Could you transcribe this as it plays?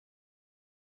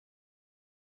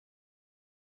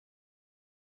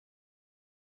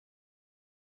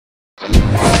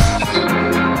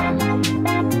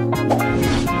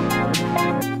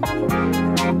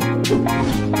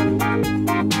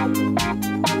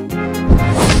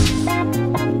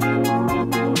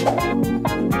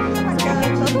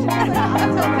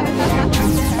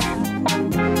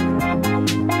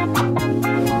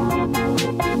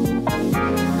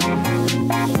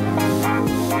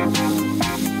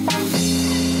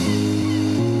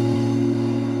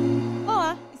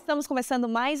Estamos começando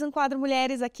mais um quadro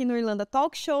Mulheres aqui no Irlanda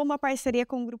Talk Show, uma parceria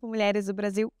com o Grupo Mulheres do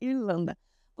Brasil Irlanda.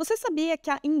 Você sabia que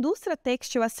a indústria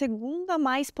têxtil é a segunda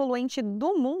mais poluente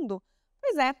do mundo?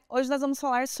 Pois é, hoje nós vamos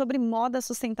falar sobre moda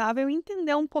sustentável e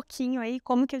entender um pouquinho aí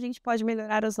como que a gente pode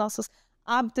melhorar os nossos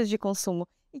hábitos de consumo.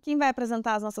 E quem vai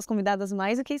apresentar as nossas convidadas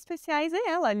mais do que especiais é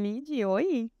ela, Lid.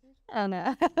 Oi,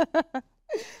 Ana.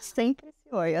 Sempre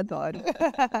esse oi, adoro.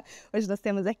 Hoje nós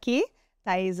temos aqui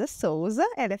Thaisa Souza,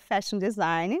 ela é Fashion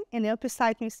Designer e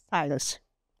Upcycling Stylist.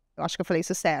 Eu acho que eu falei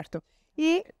isso certo.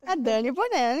 E a Dani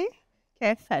Bonelli, que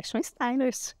é Fashion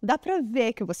Stylist. Dá pra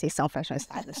ver que vocês são Fashion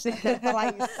Stylists.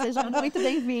 Falar isso. Sejam muito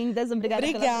bem-vindas.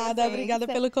 Obrigada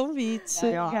pelo convite.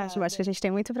 Ótimo, acho que a gente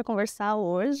tem muito para conversar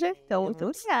hoje. Então, muito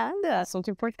obrigada. Assunto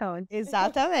importante.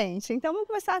 Exatamente. Então, vamos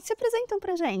começar. Se apresentam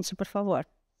pra gente, por favor.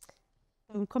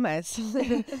 Vamos começar.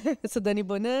 Eu sou Dani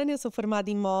Bonani, eu sou formada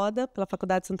em moda pela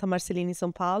Faculdade Santa Marcelina em São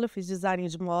Paulo. Eu fiz design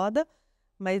de moda,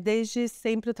 mas desde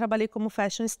sempre eu trabalhei como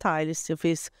Fashion Stylist. Eu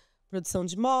fiz produção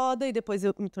de moda e depois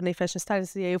eu me tornei Fashion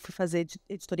Stylist e aí eu fui fazer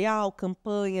editorial,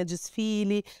 campanha,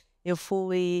 desfile. Eu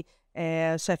fui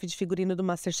chefe de figurino do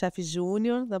MasterChef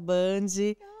Júnior, da Band.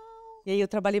 E aí eu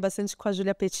trabalhei bastante com a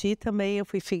Júlia Petit também. Eu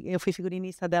fui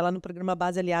figurinista dela no programa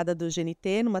Base Aliada do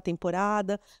GNT, numa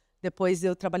temporada. Depois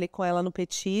eu trabalhei com ela no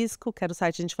Petisco, que era o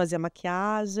site que a gente fazia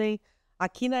maquiagem.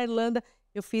 Aqui na Irlanda,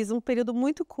 eu fiz um período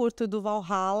muito curto do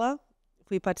Valhalla.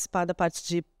 Fui participar da parte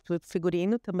de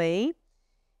figurino também.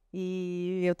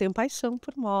 E eu tenho paixão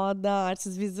por moda,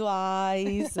 artes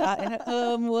visuais.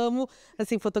 amo,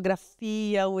 assim,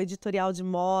 fotografia, o editorial de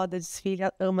moda, desfile,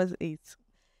 amo isso.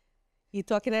 E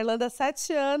tô aqui na Irlanda há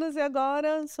 7 anos e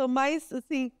agora sou mais,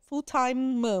 assim, full-time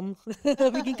mom.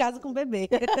 Fico em casa com o bebê.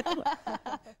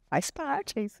 Faz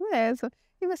parte, é isso mesmo.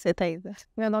 E você, Thaisa?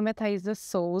 Meu nome é Thaisa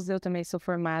Souza, eu também sou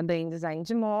formada em design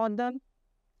de moda.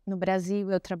 No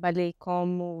Brasil, eu trabalhei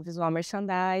como visual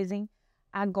merchandising.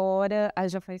 Agora,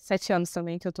 já faz 7 anos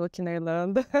também que eu tô aqui na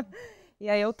Irlanda. E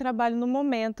aí eu trabalho no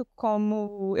momento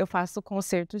como eu faço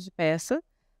concertos de peça.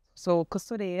 Sou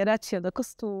costureira, a tia da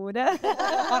costura.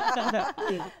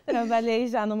 Trabalhei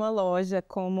já numa loja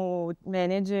como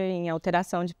manager em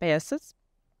alteração de peças.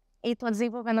 E estou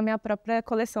desenvolvendo a minha própria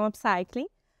coleção upcycling,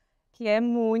 que é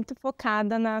muito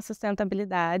focada na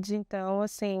sustentabilidade. Então,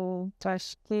 assim, eu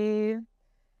acho que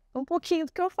um pouquinho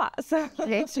do que eu faço.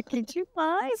 Gente, que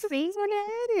demais, sim,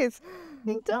 mulheres!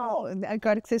 Então,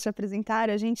 agora que vocês se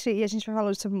apresentaram, a gente vai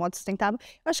falar sobre moda sustentável.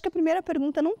 Eu acho que a primeira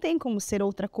pergunta não tem como ser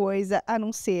outra coisa a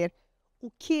não ser o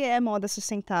que é moda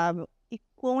sustentável e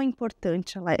quão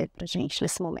importante ela é pra gente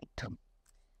nesse momento.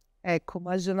 Como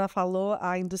a Jana falou,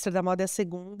 a indústria da moda é a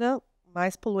segunda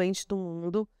mais poluente do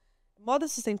mundo. Moda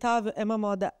sustentável é uma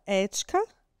moda ética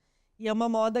e é uma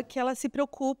moda que ela se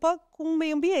preocupa com o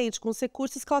meio ambiente, com os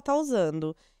recursos que ela está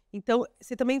usando. Então,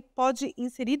 você também pode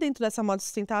inserir dentro dessa moda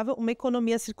sustentável uma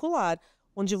economia circular,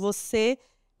 onde você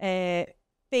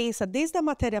pensa desde a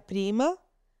matéria-prima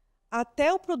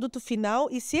até o produto final,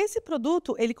 e se esse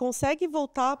produto ele consegue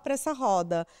voltar para essa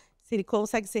roda, se ele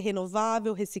consegue ser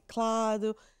renovável,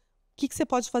 reciclado, o que você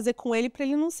pode fazer com ele para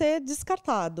ele não ser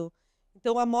descartado.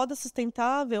 Então, a moda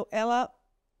sustentável, ela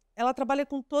trabalha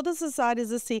com todas as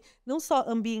áreas, assim, não só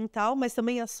ambiental, mas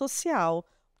também a social.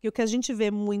 Porque o que a gente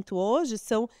vê muito hoje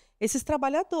são esses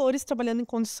trabalhadores trabalhando em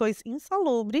condições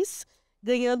insalubres,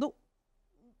 ganhando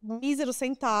míseros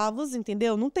centavos,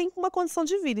 entendeu? Não tem uma condição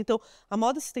de vida. Então, a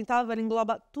moda sustentável, ela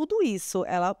engloba tudo isso.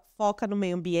 Ela foca no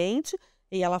meio ambiente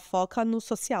e ela foca no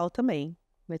social também.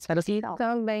 E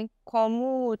também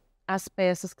como as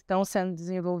peças que estão sendo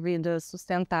desenvolvidas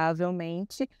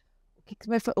sustentavelmente,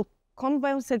 como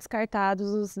vão ser descartados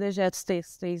os dejetos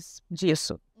têxteis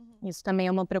disso? Isso também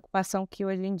é uma preocupação que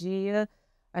hoje em dia,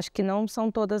 acho que não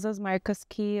são todas as marcas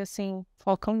que, assim,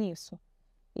 focam nisso.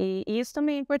 E isso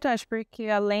também é importante, porque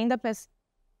além da peça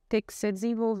ter que ser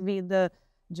desenvolvida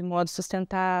de modo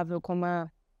sustentável, com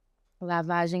uma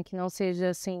lavagem que não seja,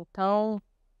 assim, tão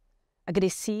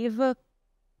agressiva,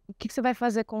 o que você vai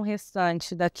fazer com o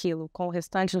restante daquilo, com o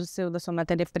restante da sua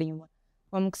matéria-prima?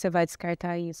 Como que você vai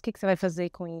descartar isso? O que você vai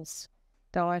fazer com isso?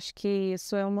 Então, acho que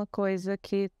isso é uma coisa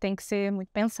que tem que ser muito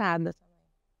pensada.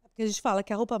 Porque a gente fala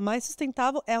que a roupa mais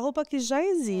sustentável é a roupa que já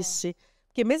existe.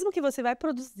 Porque mesmo que você vai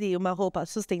produzir uma roupa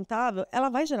sustentável, ela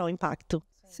vai gerar um impacto.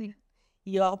 Sim.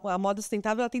 E a moda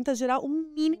sustentável, ela tenta gerar o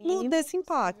mínimo desse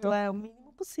impacto. O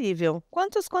mínimo possível.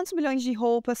 Quantos milhões de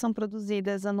roupas são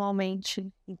produzidas anualmente?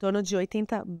 Em torno de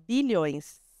 80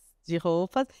 bilhões de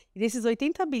roupas. E desses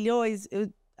 80 bilhões,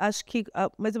 eu acho que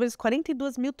mais ou menos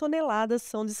 42 mil toneladas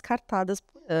são descartadas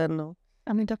por ano.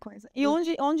 É muita coisa. E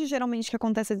onde geralmente que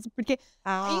acontece isso? Porque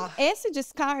esse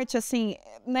descarte, assim,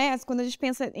 né, quando a gente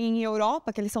pensa em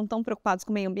Europa, que eles são tão preocupados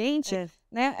com o meio ambiente,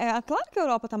 né, claro que a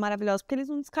Europa tá maravilhosa, porque eles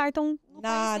não descartam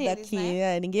nada deles, aqui,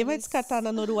 né? Ninguém vai descartar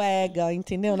na Noruega,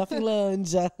 entendeu? Na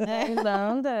Finlândia. A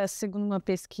Irlanda, segundo uma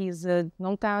pesquisa,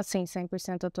 não tá, assim,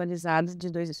 100% atualizada,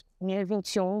 de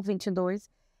 2021, 22,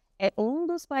 é um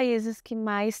dos países que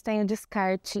mais tem o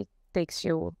descarte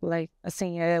têxtil,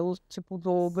 assim, é o tipo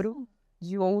dobro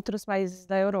de outros países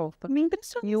da Europa. Me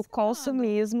impressiona. E o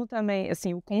consumismo também,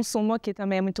 assim, o consumo aqui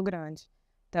também é muito grande.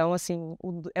 Então, assim,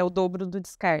 é o dobro do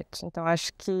descarte. Então,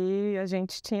 acho que a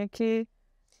gente tinha que...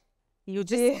 E o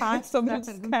descarte sobre o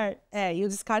descarte. E o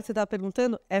descarte, você estava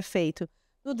perguntando, é feito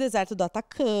no deserto do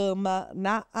Atacama,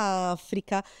 na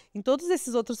África, em todos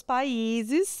esses outros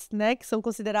países, né, que são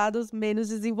considerados menos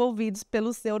desenvolvidos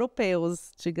pelos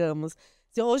europeus, digamos.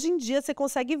 Hoje em dia, você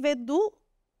consegue ver do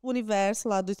universo,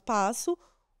 lá do espaço,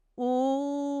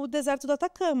 o deserto do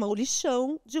Atacama, o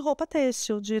lixão de roupa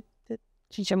têxtil.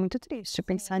 Gente, é muito triste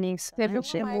pensar nisso. Teve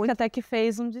uma marca até que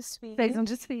fez um desfile.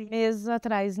 Meses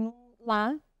atrás,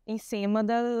 lá em cima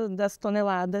das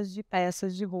toneladas de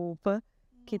peças de roupa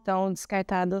que estão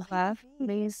descartadas lá.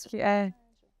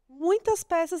 Muitas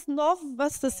peças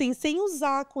novas, assim, sem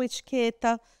usar com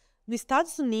etiqueta. Nos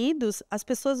Estados Unidos, as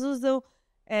pessoas usam...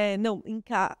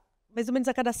 mais ou menos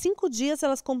a cada 5 dias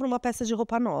elas compram uma peça de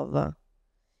roupa nova.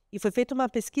 E foi feita uma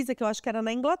pesquisa que eu acho que era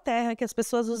na Inglaterra, que as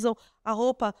pessoas usam a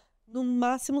roupa no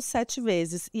máximo 7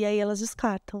 vezes. E aí elas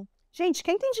descartam. Gente,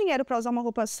 quem tem dinheiro para usar uma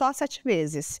roupa só 7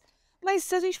 vezes? Mas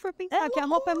se a gente for pensar que a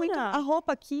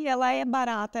roupa aqui, ela é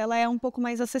barata, ela é um pouco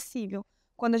mais acessível.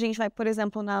 Quando a gente vai, por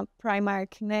exemplo, na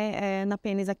Primark, né, na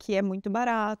Pennies aqui é muito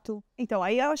barato. Então,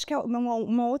 aí eu acho que é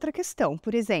uma outra questão.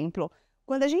 Por exemplo,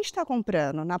 quando a gente está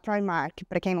comprando na Primark,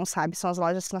 para quem não sabe, são as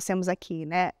lojas que nós temos aqui,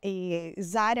 né? E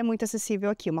Zara é muito acessível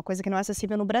aqui, uma coisa que não é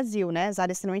acessível no Brasil, né?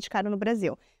 Zara é extremamente caro no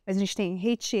Brasil. Mas a gente tem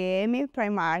H&M,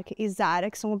 Primark e Zara,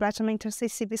 que são completamente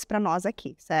acessíveis para nós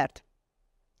aqui, certo?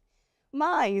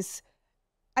 Mas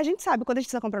a gente sabe, quando a gente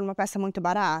está comprando uma peça muito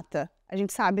barata, a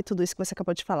gente sabe tudo isso que você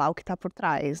acabou de falar, o que está por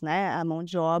trás, né? A mão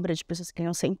de obra de pessoas que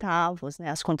ganham centavos, né?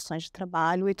 As condições de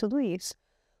trabalho e tudo isso.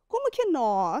 Como que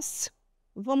nós,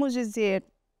 vamos dizer,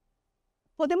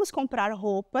 podemos comprar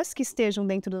roupas que estejam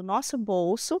dentro do nosso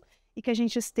bolso e que a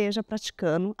gente esteja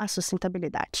praticando a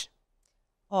sustentabilidade?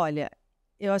 Olha,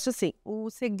 eu acho assim, o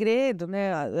segredo,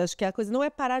 né? Acho que a coisa não é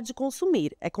parar de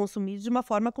consumir, é consumir de uma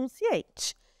forma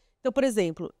consciente. Então, por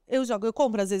exemplo, eu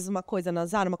compro às vezes uma coisa na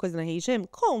Zara, uma coisa na H&M,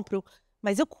 compro,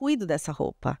 mas eu cuido dessa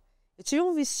roupa. Eu tive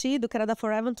um vestido que era da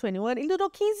Forever 21, ele durou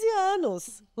 15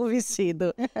 anos, o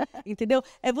vestido, entendeu?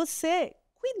 É você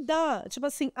cuidar, tipo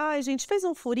assim, gente, fez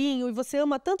um furinho e você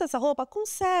ama tanto essa roupa,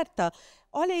 conserta.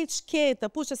 Olha a etiqueta,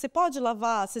 puxa, você pode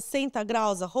lavar 60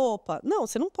 graus a roupa? Não,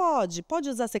 você não pode. Pode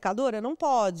usar secadora? Não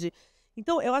pode.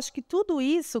 Então, eu acho que tudo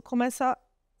isso começa,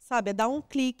 sabe, a dar um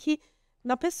clique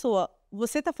na pessoa.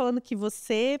 Você está falando que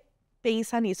você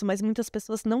pensa nisso, mas muitas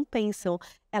pessoas não pensam.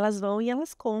 Elas vão e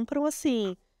elas compram,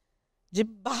 assim, de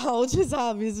balde,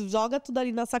 sabe? Joga tudo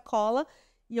ali na sacola.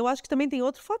 E eu acho que também tem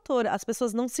outro fator. As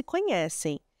pessoas não se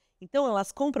conhecem. Então,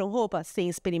 elas compram roupa sem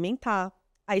experimentar.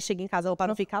 Aí chega em casa, a roupa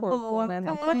não fica boa. Né?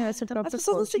 Não conhece o próprio corpo. As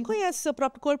pessoas não se conhecem o seu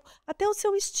próprio corpo, até o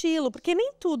seu estilo. Porque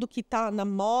nem tudo que tá na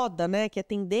moda, né, que é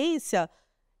tendência,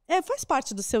 faz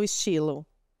parte do seu estilo.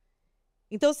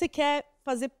 Então, você quer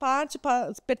fazer parte,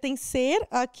 pertencer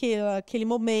àquele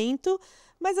momento,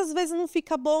 mas às vezes não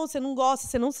fica bom, você não gosta,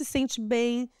 você não se sente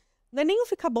bem. Não é nem o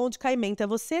ficar bom de caimento, é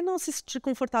você não se sentir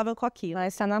confortável com aquilo.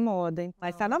 Mas tá na moda, então.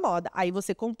 Mas tá na moda. Aí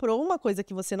você comprou uma coisa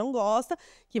que você não gosta,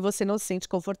 que você não se sente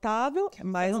confortável,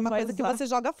 mas uma coisa que você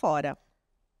joga fora.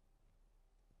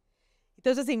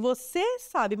 Então, assim, você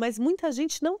sabe, mas muita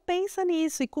gente não pensa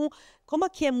nisso. E como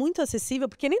aqui é muito acessível,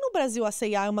 porque nem no Brasil a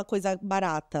C&A é uma coisa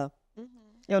barata.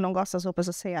 Eu não gosto das roupas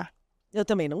da C&A. Eu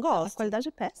também não gosto. A qualidade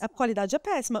é péssima. A qualidade é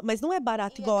péssima, mas não é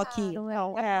barato igual aqui.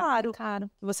 Não, É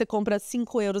caro. Você compra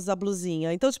 5 euros a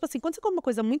blusinha. Então, tipo assim, quando você compra uma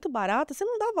coisa muito barata, você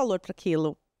não dá valor para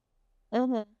aquilo.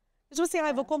 Tipo assim,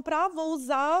 eu vou comprar, vou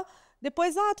usar,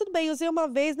 depois, tudo bem, usei uma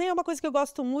vez, nem é uma coisa que eu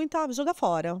gosto muito, joga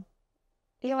fora.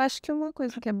 E eu acho que uma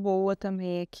coisa que é boa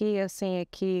também aqui, assim,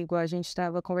 igual a gente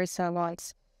estava conversando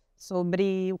antes,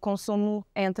 sobre o consumo,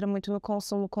 entra muito no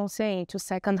consumo consciente, o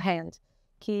second hand.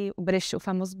 Que o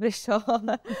famoso brechó,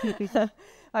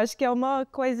 acho que é uma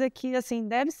coisa que, assim,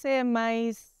 deve ser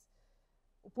mais...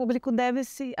 O público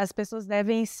as pessoas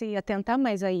devem se atentar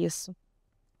mais a isso.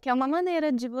 Que é uma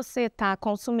maneira de você estar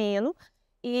consumindo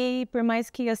e por mais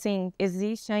que, assim,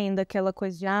 existe ainda aquela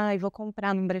coisa de, vou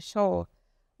comprar num brechó,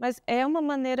 Mas é uma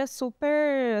maneira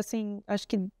super, assim, acho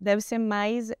que deve ser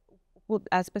mais,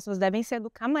 as pessoas devem se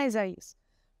educar mais a isso.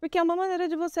 Porque é uma maneira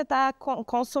de você estar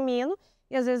consumindo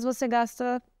e às vezes você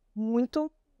gasta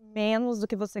muito menos do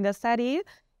que você gastaria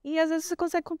e às vezes você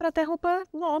consegue comprar até roupa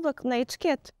nova na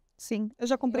etiqueta. Sim, eu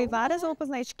já comprei várias roupas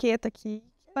na etiqueta aqui,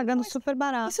 pagando super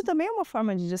barato. Isso também é uma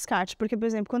forma de descarte, porque, por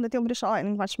exemplo, quando eu tenho um brechó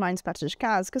em mais perto de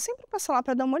casa, que eu sempre passo lá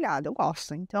para dar uma olhada, eu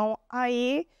gosto. Então,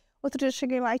 aí, outro dia eu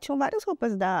cheguei lá e tinham várias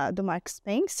roupas do Mark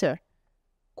Spencer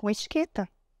com etiqueta,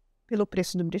 pelo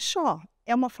preço do brechó.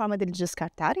 É uma forma deles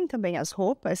descartarem também as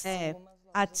roupas.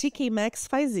 A TK Maxx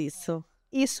faz isso.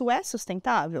 Isso é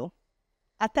sustentável?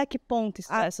 Até que ponto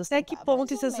isso é sustentável? Até que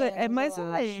ponto isso é mais ou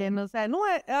menos. Não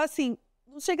é assim,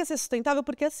 não chega a ser sustentável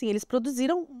porque assim, eles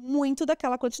produziram muito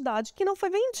daquela quantidade que não foi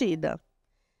vendida.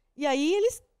 E aí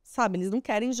eles, sabe, eles não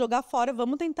querem jogar fora,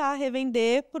 vamos tentar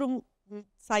revender por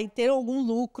ter algum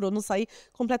lucro, não sair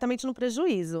completamente no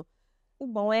prejuízo. O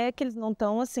bom é que eles não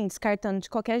estão, assim, descartando de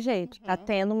qualquer jeito. Tá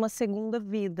tendo uma segunda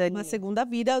vida ali. Uma segunda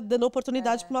vida, dando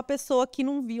oportunidade para uma pessoa que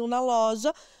não viu na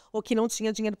loja ou que não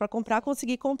tinha dinheiro para comprar,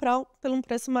 conseguir comprar por um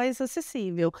preço mais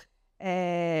acessível.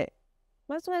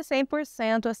 Mas não é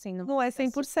 100% assim. Não é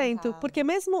 100%. Porque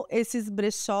mesmo esses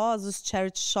brechós, os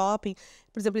charity shopping,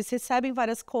 por exemplo, eles recebem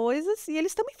várias coisas e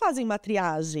eles também fazem uma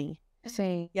triagem.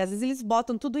 Sim. E às vezes eles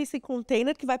botam tudo isso em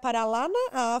container que vai parar lá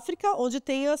na África, onde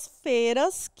tem as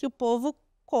feiras que o povo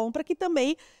compra, que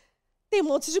também tem um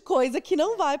monte de coisa que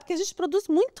não vai, porque a gente produz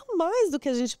muito mais do que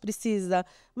a gente precisa.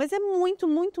 Mas é muito,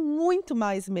 muito, muito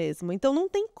mais mesmo. Então não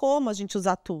tem como a gente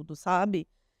usar tudo, sabe?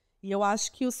 E eu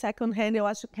acho que o second hand, eu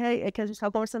acho que é que a gente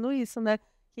estava conversando isso, né?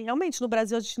 Que realmente no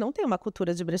Brasil a gente não tem uma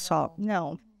cultura de brechó.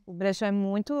 Não. O brechó é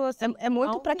muito, assim, É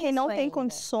muito para quem não tem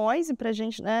condições e pra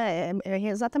gente, né? É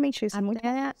exatamente isso. Até muito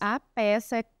a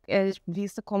peça é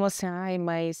vista como assim, ai,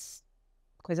 mas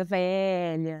coisa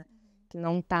velha, que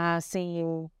não tá,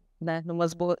 assim, né,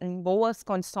 em boas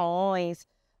condições.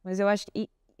 Mas eu acho que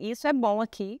isso é bom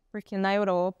aqui, porque na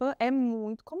Europa é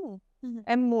muito comum.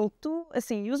 É muito,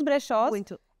 assim, e os brechós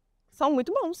são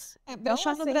muito bons.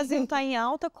 Brechó no Brasil está em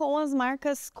alta com as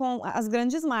marcas, com as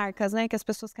grandes marcas, né? Que as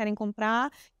pessoas querem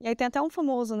comprar. E aí tem até um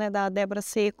famoso, né? Da Débora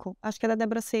Seco. Acho que é da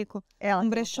Débora Seco. Um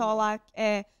brechó lá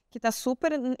que tá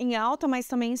super em alta, mas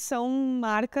também são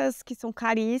marcas que são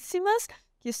caríssimas,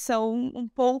 que são um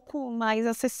pouco mais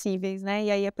acessíveis, né? E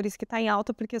aí é por isso que tá em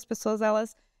alta, porque as pessoas,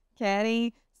 elas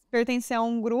querem pertencer a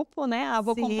um grupo, né? Ah,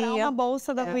 vou comprar uma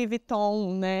bolsa da Louis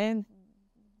Vuitton, né?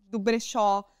 Do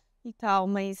brechó e tal,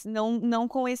 mas não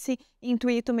com esse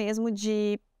intuito mesmo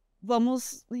de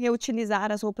vamos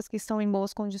reutilizar as roupas que estão em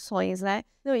boas condições, né?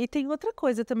 Não, e tem outra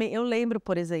coisa também. Eu lembro,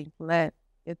 por exemplo, né?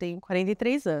 Eu tenho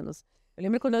 43 anos. Eu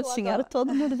lembro quando eu tinha... Agora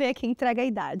todo mundo veio aqui e entrega a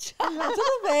idade.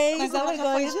 Tudo bem. Mas ela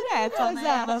já foi direto, né?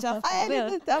 Ela já foi.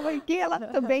 Ela estava aqui, ela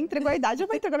também entregou a idade. Eu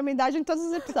vou entregar a minha idade em todos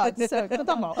os episódios. Então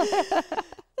tá bom.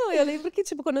 Não, eu lembro que,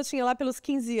 tipo, quando eu tinha lá pelos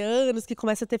 15 anos, que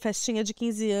começa a ter festinha de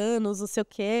 15 anos, não sei o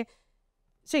quê.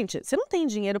 Gente, você não tem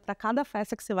dinheiro pra cada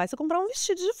festa que você vai, você comprar um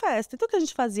vestido de festa. Então o que a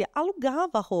gente fazia?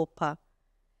 Alugava roupa.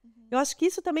 Eu acho que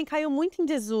isso também caiu muito em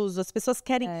desuso. As pessoas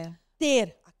querem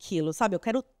ter aquilo, sabe? Eu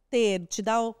quero ter, te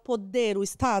dar o poder, o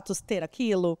status, ter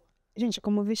aquilo. Gente,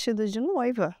 como vestido de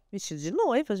noiva. Vestido de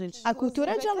noiva, gente. A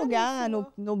cultura de alugar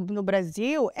no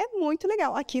Brasil é muito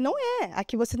legal. Aqui não é.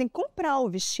 Aqui você tem que comprar o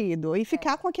vestido e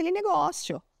ficar com aquele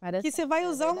negócio. Parece que você vai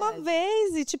usar uma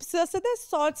vez e, tipo, se você der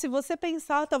sorte, se você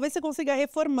pensar, talvez você consiga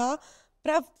reformar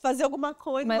pra fazer alguma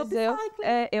coisa. Mas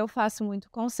eu faço muito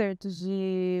concertos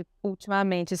de...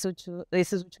 Ultimamente,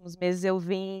 esses últimos meses, eu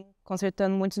vim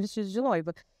consertando muitos vestidos de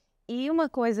noiva. E uma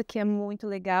coisa que é muito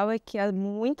legal é que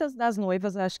muitas das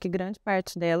noivas, acho que grande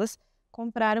parte delas,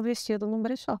 compraram vestido num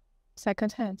brechó,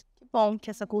 second hand. Que bom que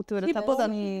essa cultura tá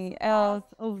mudando.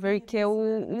 Porque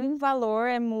o valor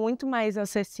é muito mais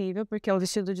acessível, porque é um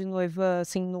vestido de noiva,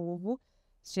 assim, novo,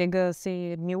 chega a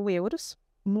ser 1.000 euros.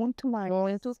 Muito mais.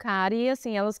 Muito caro. E,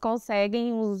 assim, elas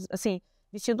conseguem, assim,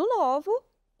 vestido novo,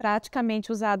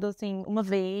 praticamente usado, assim, uma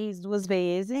vez, 2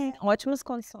 vezes, em ótimas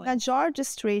condições. Na George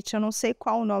Street, eu não sei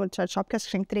qual o nome do charity shop, porque acho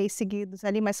que tem 3 seguidos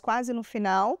ali, mas quase no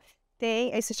final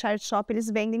tem esse charity shop,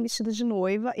 eles vendem vestido de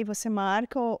noiva e você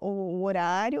marca o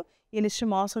horário e eles te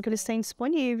mostram o que eles têm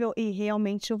disponível e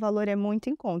realmente o valor é muito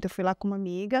em conta. Eu fui lá com uma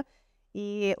amiga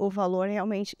e o valor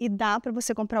realmente... E dá para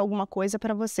você comprar alguma coisa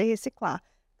para você reciclar.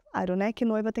 Claro, né, que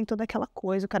noiva tem toda aquela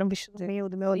coisa, o cara é um vestido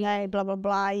do meu, né, blá, blá,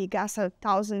 blá, e gasta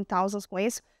thousands com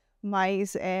isso,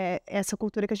 mas essa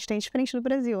cultura que a gente tem é diferente do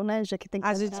Brasil, né, já que tem que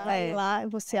ir lá,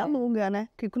 você aluga, né,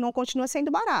 que não continua sendo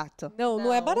barato.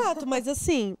 Não é barato, mas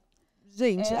assim,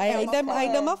 gente,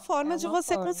 ainda é uma forma de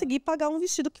você conseguir pagar um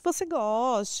vestido que você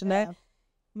goste, né.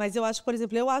 Mas eu acho, por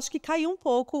exemplo, que caiu um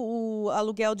pouco o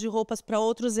aluguel de roupas para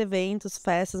outros eventos,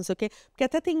 festas, não sei o quê. Porque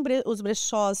até tem os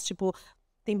brechós, tipo,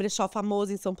 tem brechó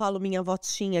famoso em São Paulo, Minha Avó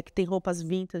Tinha, que tem roupas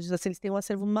vintage, assim, eles têm um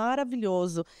acervo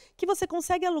maravilhoso, que você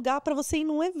consegue alugar para você ir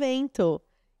num evento.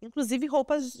 Inclusive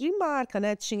roupas de marca,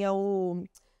 né? Tinha o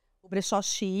brechó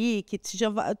chique,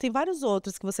 tem vários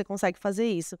outros que você consegue fazer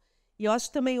isso. E eu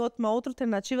acho também uma outra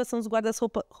alternativa são os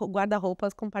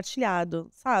guarda-roupas compartilhados,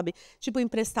 sabe? Tipo,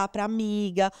 emprestar pra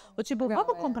amiga. Ou tipo,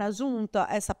 vamos comprar junto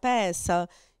essa peça?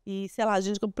 E, sei lá,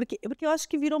 gente... Porque eu acho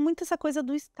que virou muito essa coisa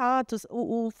do status,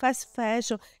 o fast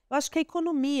fashion. Eu acho que a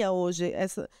economia hoje,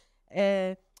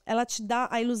 ela te dá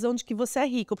a ilusão de que você é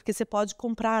rico, porque você pode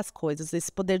comprar as coisas,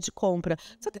 esse poder de compra.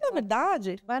 Só que, na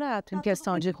verdade... Barato, em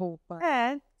questão de roupa.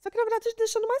 Só que, na verdade, tá te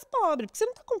deixando mais pobre, porque você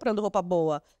não tá comprando roupa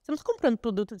boa. Você não tá comprando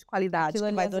produto de qualidade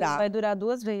que vai durar. Vai durar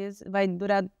 2 vezes, vai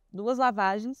durar 2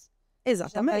 lavagens.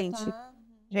 Exatamente.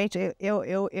 Gente,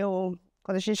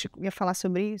 quando a gente ia falar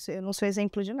sobre isso, eu não sou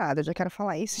exemplo de nada, eu já quero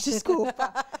falar isso, desculpa.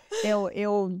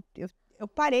 Eu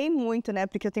parei muito, né,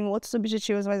 porque eu tenho outros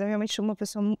objetivos, mas eu realmente sou uma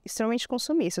pessoa extremamente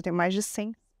consumista. Eu tenho mais de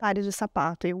 100 pares de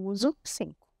sapato, eu uso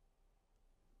 5.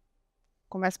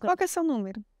 Começa com... Qual que é o seu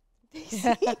número? 5!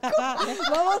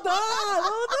 Vamos dar!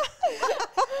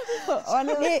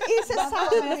 Olha, e você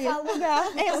sabe...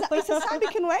 E você sabe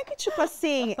que não é que, tipo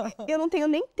assim, eu não tenho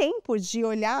nem tempo de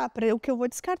olhar para o que eu vou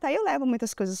descartar. Eu levo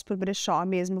muitas coisas pro brechó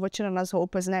mesmo, eu vou tirando as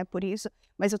roupas, né, por isso.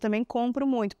 Mas eu também compro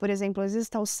muito. Por exemplo, às vezes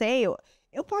tá o sale,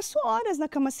 eu passo horas na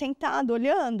cama sentada,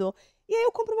 olhando, e aí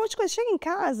eu compro um monte de coisa. Chego em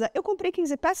casa, eu comprei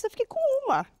 15 peças, eu fiquei com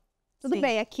uma. Tudo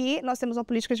bem, aqui nós temos uma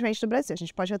política diferente do Brasil. A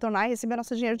gente pode retornar e receber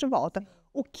nosso dinheiro de volta.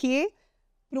 O que,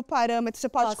 pro parâmetro, você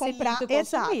pode comprar...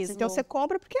 Exato. Então você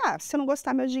compra porque, se você não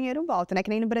gostar, meu dinheiro volta, né? Que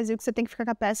nem no Brasil que você tem que ficar com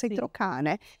a peça e trocar,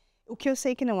 né? O que eu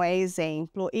sei que não é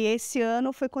exemplo. E esse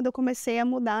ano foi quando eu comecei a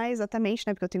mudar exatamente,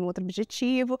 né? Porque eu tenho outro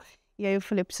objetivo. E aí eu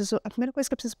falei, a primeira coisa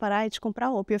que eu preciso parar é de comprar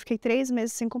roupa. E eu fiquei 3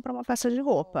 meses sem comprar uma peça de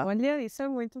roupa. Olha, isso é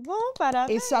muito bom,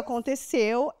 parabéns. Isso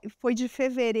aconteceu, foi de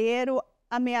fevereiro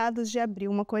a meados de abril,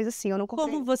 uma coisa assim, eu não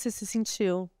comprei. Como você se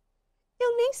sentiu?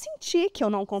 Eu nem senti que eu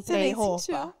não comprei roupa.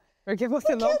 Sentiu? Porque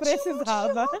você não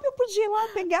precisava. Eu podia ir lá,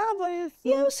 pegava.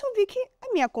 E aí eu só vi que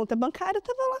a minha conta bancária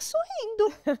estava lá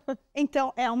sorrindo.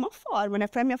 Então, é uma forma, né?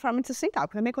 Foi a minha forma de sustentar.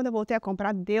 Porque também quando eu voltei a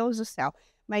comprar, Deus do céu.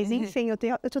 Mas, enfim, eu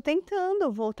tô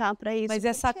tentando voltar para isso. Mas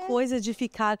essa coisa de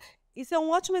ficar... Isso é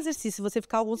um ótimo exercício, você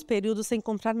ficar alguns períodos sem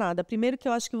comprar nada. Primeiro que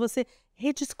eu acho que você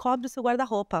redescobre o seu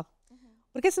guarda-roupa.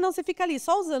 Porque senão você fica ali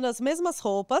só usando as mesmas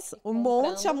roupas, um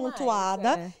monte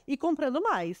amontoada e comprando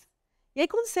mais. E aí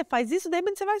quando você faz isso, daí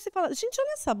você vai e fala, gente,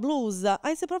 olha essa blusa.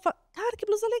 Aí você fala, cara, que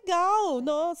blusa legal,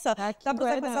 nossa. Dá pra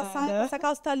usar com essa saia, essa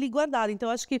calça tá ali guardada. Então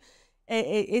eu acho que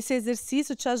esse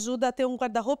exercício te ajuda a ter um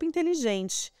guarda-roupa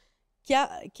inteligente.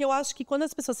 Que eu acho que quando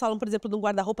as pessoas falam, por exemplo, de um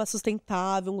guarda-roupa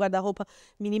sustentável, um guarda-roupa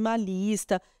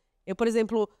minimalista, eu, por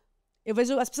exemplo... Eu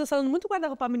vejo as pessoas falando muito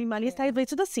guarda-roupa minimalista, aí vem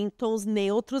tudo assim, tons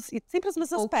neutros e sempre as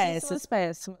mesmas peças.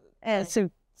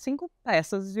 5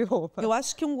 peças de roupa. Eu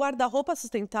acho que um guarda-roupa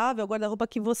sustentável é o guarda-roupa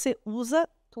que você usa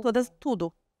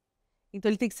tudo. Então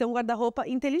ele tem que ser um guarda-roupa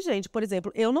inteligente. Por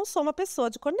exemplo, eu não sou uma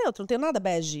pessoa de cor neutra, não tenho nada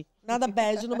bege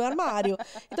no meu armário.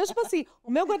 Então, tipo assim,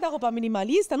 o meu guarda-roupa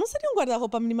minimalista não seria um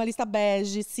guarda-roupa minimalista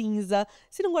bege, cinza,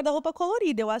 seria um guarda-roupa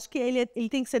colorido. Eu acho que ele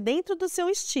tem que ser dentro do seu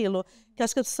estilo. Que eu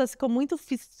acho que as pessoas ficam muito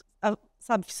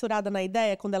fissuradas na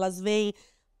ideia quando elas veem,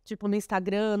 tipo, no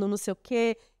Instagram, no não sei o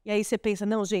quê. E aí você pensa,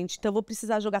 não, gente, então eu vou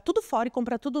precisar jogar tudo fora e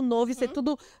comprar tudo novo e ser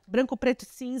tudo branco, preto,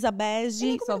 cinza,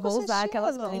 bege. Só vou usar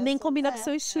aquelas coisas. Nem combina com o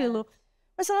seu estilo.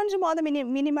 Mas falando de moda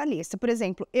minimalista, por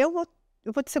exemplo, eu vou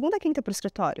de segunda a quinta pro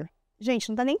escritório. Gente,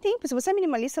 não dá nem tempo. Se você é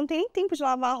minimalista, não tem nem tempo de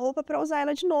lavar a roupa para usar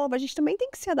ela de novo. A gente também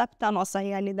tem que se adaptar à nossa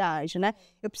realidade, né?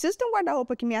 Eu preciso ter um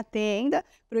guarda-roupa que me atenda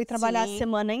para eu ir trabalhar a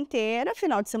semana inteira.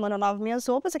 Final de semana eu lavo minhas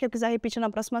roupas. Se eu quiser repetir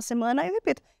na próxima semana, eu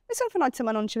repito. Mas se no final de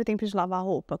semana eu não tive tempo de lavar a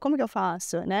roupa, como que eu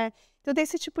faço, né? Então tem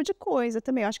esse tipo de coisa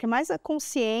também. Eu acho que é mais a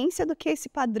consciência do que esse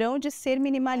padrão de ser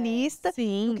minimalista. O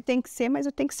que tem que ser, mas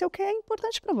tem que ser o que é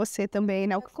importante para você também,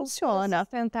 né? O que funciona.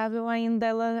 Sustentável ainda,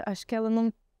 acho que ela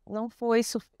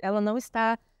ela não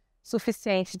está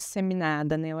suficiente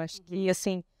disseminada, né? Eu acho que,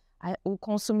 assim, o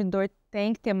consumidor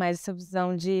tem que ter mais essa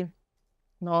visão de,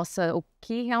 nossa, o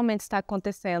que realmente está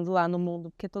acontecendo lá no mundo?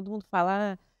 Porque todo mundo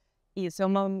fala, isso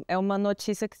é uma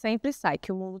notícia que sempre sai,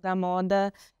 que o mundo da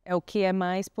moda é o que é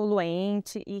mais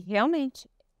poluente, e realmente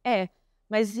é.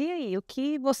 Mas e aí, o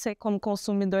que você, como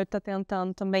consumidor, está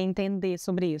tentando também entender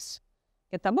sobre isso?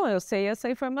 Porque tá bom, eu sei essa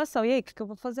informação. E aí, o que eu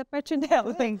vou fazer a partir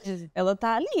dela? Ela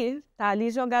tá ali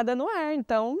jogada no ar.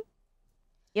 Então,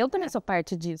 eu também sou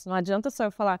parte disso. Não adianta só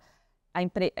eu falar,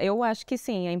 Eu acho que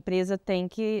sim, a empresa tem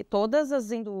que, todas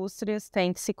as indústrias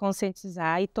têm que se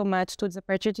conscientizar e tomar atitudes a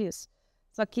partir disso.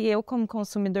 Só que eu, como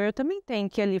consumidor, eu também tenho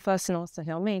que ali falar assim, nossa,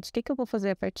 realmente, o que que eu vou fazer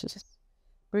a partir disso?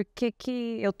 Por que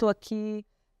que eu tô aqui,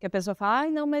 que a pessoa fala,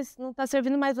 ai, não, mas não tá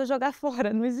servindo mais, vou jogar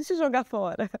fora. Não existe jogar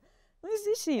fora. Não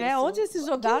existe isso. Onde esse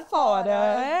jogar Aqui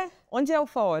fora? Onde é o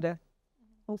fora?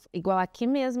 Igual aqui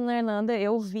mesmo na Irlanda,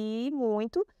 eu vi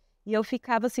muito e eu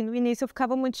ficava assim, no início eu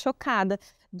ficava muito chocada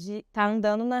de estar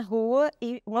andando na rua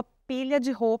e uma pilha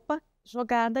de roupa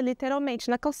jogada literalmente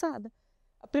na calçada.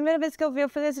 A primeira vez que eu vi, eu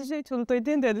falei assim, gente, eu não tô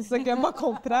entendendo, isso aqui é pra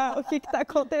comprar? O que que tá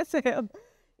acontecendo?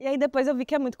 E aí depois eu vi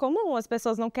que é muito comum, as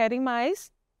pessoas não querem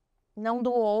mais, não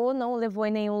doou, não levou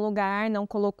em nenhum lugar, não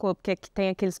colocou, porque aqui tem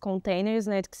aqueles containers,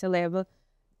 né, que você leva,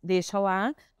 deixa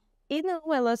lá. E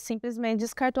não, ela simplesmente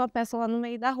descartou a peça lá no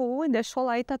meio da rua e deixou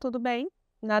lá e tá tudo bem,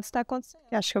 nada está acontecendo.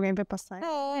 Eu acho que alguém vai passar.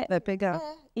 Vai pegar.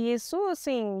 E isso,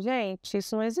 assim, gente,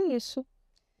 isso não existe.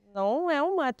 Não é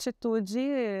uma atitude,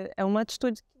 é uma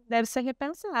atitude que deve ser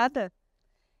repensada.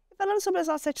 E falando sobre as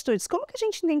nossas atitudes, como que a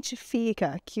gente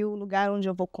identifica que o lugar onde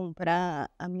eu vou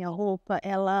comprar a minha roupa,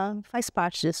 ela faz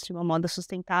parte de uma moda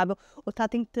sustentável ou tá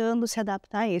tentando se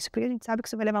adaptar a isso? Porque a gente sabe que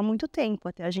isso vai levar muito tempo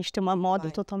até a gente ter uma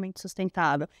moda totalmente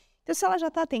sustentável. Então, se ela já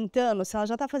tá tentando, se ela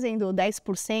já tá fazendo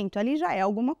 10%, ali já é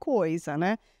alguma coisa,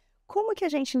 né? Como que a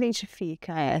gente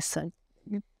identifica essa?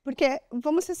 Porque,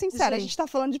 vamos ser sinceros, a gente tá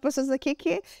falando de pessoas aqui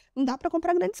que não dá para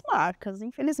comprar grandes marcas,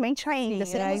 infelizmente ainda.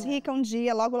 Sim, seremos ricas um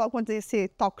dia, logo quando esse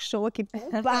talk show aqui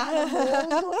bombar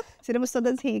no mundo, seremos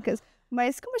todas ricas.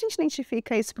 Mas como a gente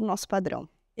identifica isso pro nosso padrão?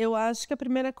 Eu acho que a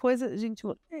primeira coisa, gente,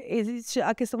 existe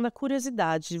a questão da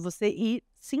curiosidade, de você ir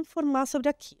se informar sobre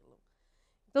aquilo.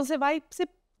 Então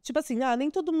tipo assim,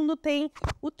 nem todo mundo tem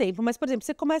o tempo, mas, por exemplo,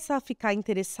 você começa a ficar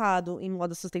interessado em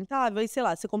moda sustentável, aí, sei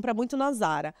lá, você compra muito na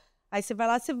Zara. Aí você vai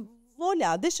lá, você vou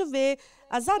olhar, deixa eu ver.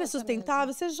 A Zara é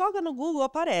sustentável, você joga no Google,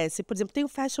 aparece. Por exemplo, tem o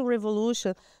Fashion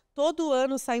Revolution. Todo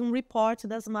ano sai um report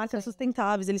das marcas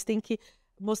sustentáveis. Eles têm que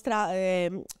mostrar...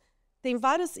 tem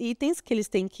vários itens que eles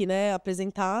têm que, né,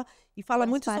 apresentar. E fala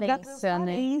muito sobre a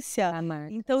transparência. Né?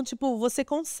 Então, tipo, você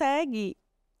consegue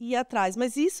ir atrás.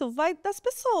 Mas isso vai das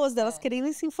pessoas, delas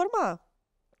querendo se informar.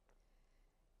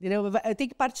 Entendeu? Tem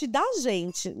que partir da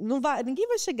gente. Ninguém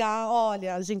vai chegar,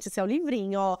 olha, gente, esse é o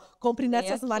livrinho, ó, compre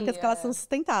nessas marcas que elas são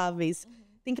sustentáveis.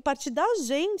 Tem que partir da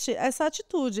gente essa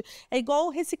atitude. É igual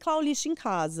reciclar o lixo em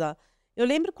casa. Eu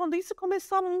lembro quando isso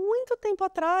começou há muito tempo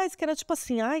atrás, que era tipo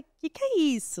assim, ai, o que é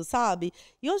isso, sabe?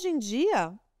 E hoje em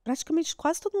dia, praticamente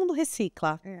quase todo mundo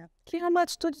recicla. Que é uma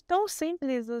atitude tão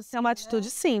simples, assim, É uma atitude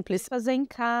simples. fazer em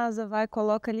casa,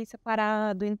 coloca ali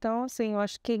separado. Então, assim, eu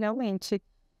acho que realmente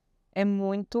é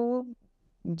muito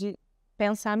de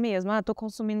pensar mesmo, tô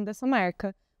consumindo dessa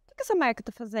marca. O que essa marca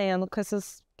tá fazendo com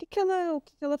essas... O que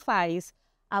ela faz?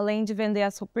 Além de vender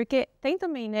as roupas. Porque tem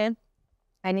também, né,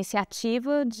 a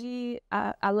iniciativa de,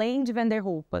 além de vender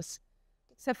roupas.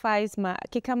 O que você faz? O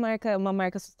que a marca é uma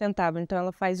marca sustentável? Então,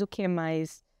 ela faz o que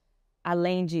mais,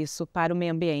 além disso, para o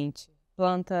meio ambiente?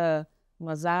 Planta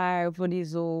umas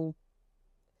árvores ou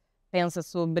pensa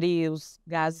sobre os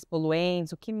gases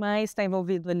poluentes, o que mais está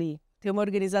envolvido ali? Tem uma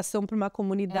organização para uma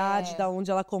comunidade, da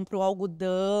onde ela comprou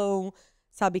algodão,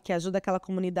 sabe, que ajuda aquela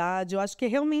comunidade. Eu acho que é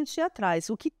realmente ir atrás.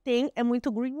 O que tem é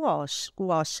muito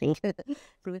greenwashing.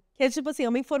 Que é tipo assim, é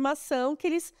uma informação que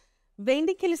eles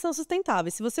vendem que eles são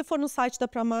sustentáveis. Se você for no site da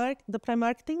Primark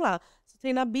tem lá,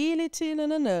 Sustainability,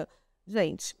 nananã.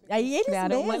 Gente, aí eles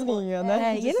criaram mesmos, uma linha,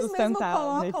 né, e de eles mesmos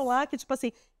sustentáveis. colocam lá que, tipo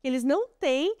assim, que eles não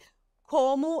têm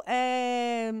como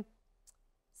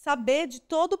saber de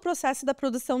todo o processo da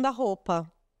produção da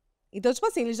roupa. Então, tipo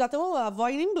assim, eles já estão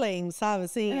avoiding blame, sabe?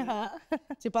 Assim,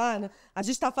 tipo, a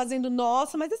gente tá fazendo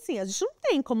nossa, mas assim, a gente não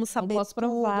tem como saber. Não posso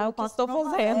provar o que estou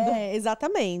fazendo.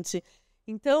 Exatamente.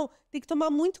 Então, tem que tomar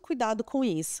muito cuidado com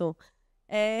isso.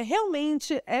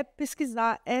 Realmente é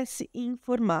pesquisar, é se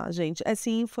informar, gente. É se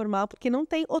informar, porque não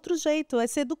tem outro jeito. É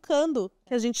se educando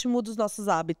que a gente muda os nossos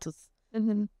hábitos.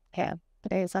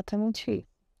 É exatamente isso.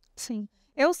 Sim.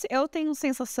 Eu tenho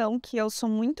sensação que eu sou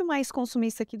muito mais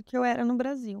consumista aqui do que eu era no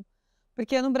Brasil.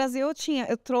 Porque no Brasil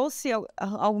eu trouxe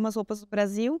algumas roupas do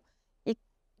Brasil e,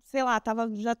 sei lá,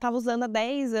 já tava usando há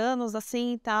 10 anos,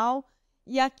 assim, e tal.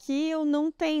 E aqui eu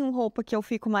não tenho roupa que eu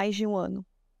fico mais de um ano.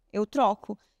 Eu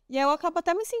troco. E aí eu acabo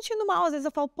até me sentindo mal. Às vezes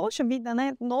eu falo, poxa vida,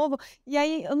 né? Novo. E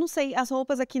aí, eu não sei, as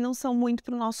roupas aqui não são muito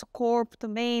pro nosso corpo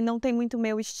também, não tem muito o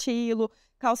meu estilo.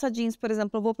 Calça jeans, por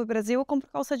exemplo, eu vou pro Brasil, eu compro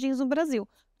calça jeans no Brasil.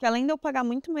 Porque além de eu pagar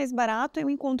muito mais barato, eu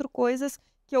encontro coisas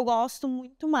que eu gosto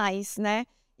muito mais, né?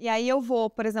 E aí eu vou,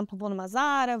 por exemplo, vou numa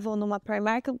Zara, vou numa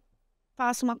Primark, eu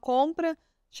faço uma compra,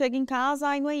 chega em casa,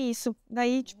 ai, não é isso.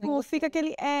 Daí, tipo, fica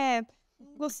aquele,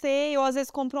 gostei, ou às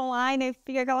vezes compro online, aí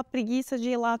fica aquela preguiça de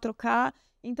ir lá trocar.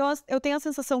 Então, eu tenho a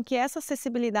sensação que essa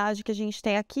acessibilidade que a gente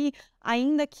tem aqui,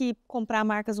 ainda que comprar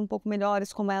marcas um pouco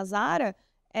melhores, como é a Zara,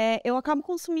 eu acabo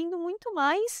consumindo muito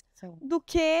mais do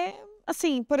que,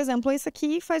 assim, por exemplo, esse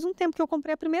aqui faz um tempo que eu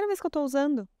comprei, a primeira vez que eu tô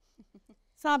usando.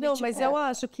 Sabe? Não, tipo, mas eu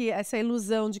acho que essa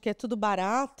ilusão de que é tudo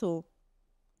barato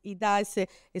e dá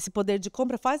esse poder de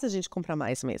compra faz a gente comprar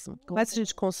mais mesmo. Faz a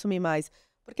gente consumir mais.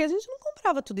 Porque a gente não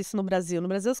comprava tudo isso no Brasil. No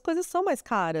Brasil as coisas são mais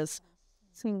caras.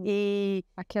 Sim. E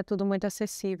Aqui é tudo muito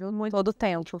acessível, todo o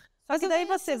tempo. só que daí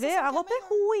você vê, a roupa é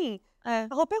ruim.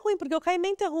 A roupa é ruim, porque o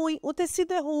caimento é ruim, o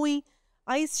tecido é ruim.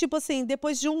 Aí, tipo assim,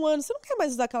 depois de um ano, você não quer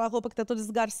mais usar aquela roupa que tá toda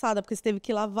esgarçada, porque você teve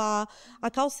que lavar.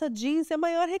 A calça jeans é a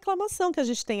maior reclamação que a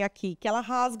gente tem aqui, que ela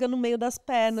rasga no meio das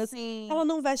pernas. Sim. Ela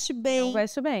não veste bem. Não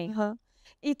veste bem. Uhum.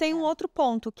 E tem um outro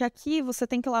ponto, que aqui você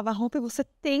tem que lavar roupa e você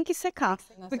tem que secar.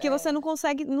 Porque você não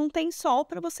consegue, não tem sol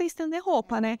para você estender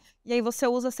roupa, né? E aí você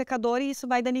usa secador e isso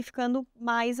vai danificando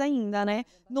mais ainda, né?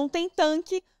 Não tem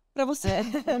tanque para você...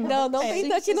 Não tem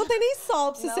tanque, não tem nem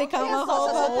sol pra você secar uma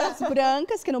roupa. As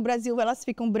brancas, que no Brasil elas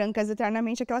ficam brancas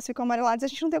eternamente, aqui elas ficam amareladas, a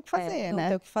gente não tem o que fazer, Não né?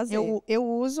 tem o que fazer. Eu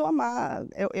uso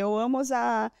eu amo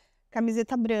usar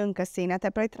camiseta branca, assim, né?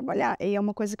 Até para ir trabalhar. E é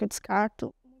uma coisa que eu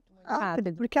descarto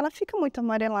rápido, porque ela fica muito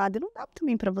amarelada e não dá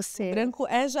também para você. Branco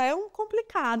já é um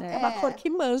complicado, é uma cor que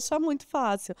mancha muito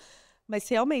fácil. Mas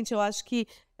realmente, eu acho que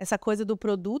essa coisa do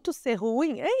produto ser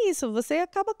ruim, é isso, você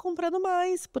acaba comprando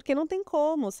mais, porque não tem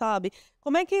como, sabe?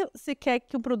 Como é que você quer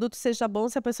que o produto seja bom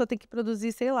se a pessoa tem que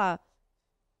produzir, sei lá,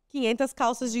 500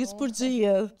 calças jeans por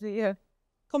dia?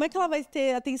 Como é que ela vai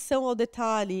ter atenção ao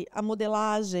detalhe, à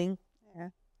modelagem?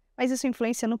 Mas isso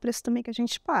influencia no preço também que a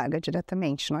gente paga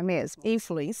diretamente, não é mesmo?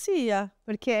 Influencia.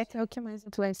 Porque É o que mais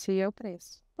influencia é o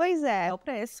preço. Pois é. É o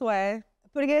preço,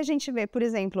 Porque a gente vê, por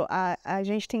exemplo, a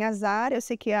gente tem a Zara, eu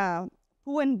sei que a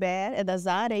Pull&Bear é da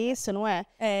Zara, é isso, não é?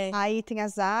 Aí tem a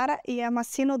Zara e a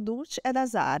Massimo Dutti é da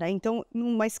Zara. Então,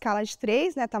 numa escala de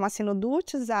 3, né, tá Massimo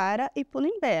Dutti, Zara e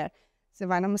Pull&Bear. Você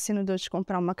vai na Massimo Dutti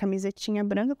comprar uma camisetinha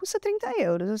branca, custa 30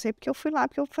 euros. Eu sei porque eu fui lá,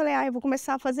 porque eu falei, eu vou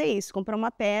começar a fazer isso. Comprar uma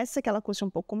peça que ela custa um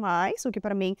pouco mais, o que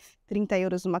para mim, 30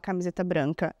 euros numa camiseta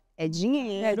branca é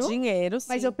dinheiro. É dinheiro, sim.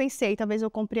 Mas eu pensei, talvez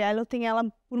eu compre ela, eu tenho ela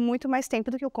por muito mais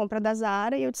tempo do que eu compro a da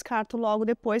Zara e eu descarto logo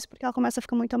depois, porque ela começa a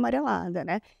ficar muito amarelada,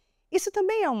 né? Isso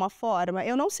também é uma forma.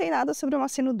 Eu não sei nada sobre o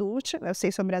Massimo Dutti, eu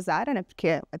sei sobre a Zara, né?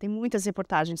 Porque tem muitas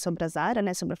reportagens sobre a Zara,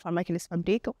 né? Sobre a forma que eles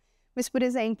fabricam. Mas, por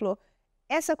exemplo,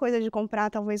 essa coisa de comprar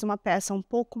talvez uma peça um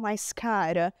pouco mais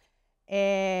cara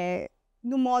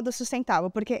no modo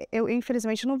sustentável, porque eu,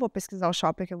 infelizmente, não vou pesquisar o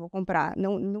shopper que eu vou comprar,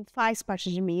 não faz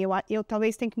parte de mim, eu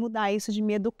talvez tenha que mudar isso de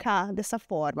me educar dessa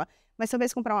forma, mas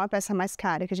talvez comprar uma peça mais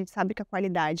cara, que a gente sabe que a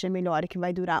qualidade é melhor e que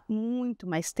vai durar muito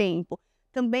mais tempo,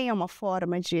 também é uma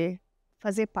forma de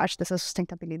fazer parte dessa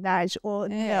sustentabilidade, ou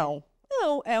não?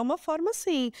 Não, é uma forma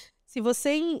sim. Se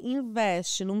você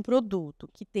investe num produto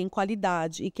que tem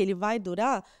qualidade e que ele vai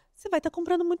durar, você vai estar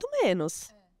comprando muito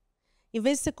menos. Em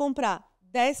vez de você comprar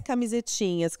 10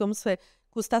 camisetinhas, como se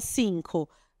custa 5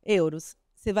 euros,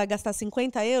 você vai gastar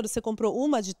 50 euros, você comprou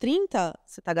uma de 30,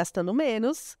 você está gastando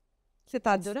menos,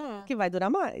 que vai durar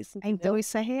mais. Entendeu? Então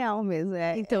isso é real mesmo.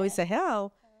 Então isso é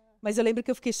real. Mas eu lembro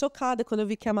que eu fiquei chocada quando eu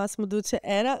vi que a Massimo Dutti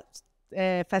era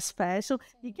fast fashion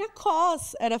e que a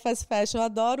COS era fast fashion. Eu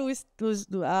adoro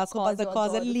as roupas da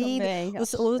COS, é lindo.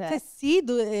 O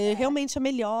tecido realmente é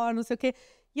melhor, não sei o quê.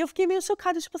 E eu fiquei meio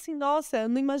chocada, tipo assim, nossa, eu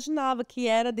não imaginava que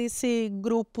era desse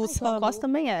grupo. A COS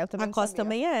também é, eu também A COS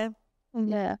também é.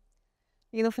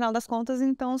 E no final das contas,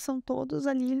 então, são todos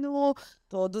ali não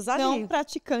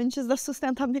praticantes da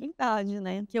sustentabilidade,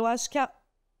 né? Que eu acho que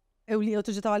eu li,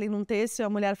 outro dia estava lendo um texto e a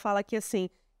mulher fala que, assim,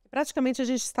 praticamente a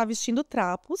gente está vestindo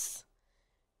trapos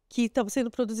que estão sendo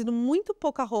produzindo muito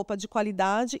pouca roupa de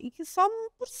qualidade e que só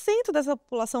 1% dessa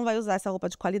população vai usar essa roupa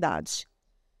de qualidade.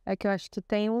 É que eu acho que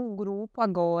tem um grupo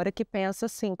agora que pensa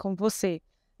assim, como você.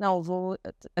 Não,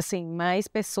 assim, mais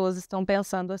pessoas estão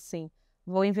pensando assim,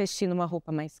 vou investir numa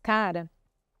roupa mais cara,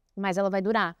 mas ela vai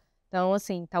durar. Então,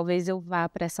 assim, talvez eu vá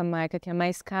para essa marca que é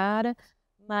mais cara,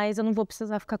 mas eu não vou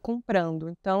precisar ficar comprando.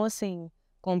 Então, assim,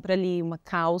 compra ali uma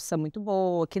calça muito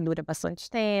boa, que dura bastante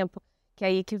tempo, que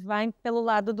aí que vai pelo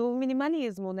lado do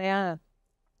minimalismo, né?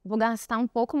 Vou gastar um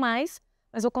pouco mais,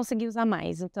 mas vou conseguir usar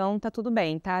mais. Então, tá tudo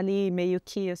bem. Tá ali meio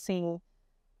que, assim,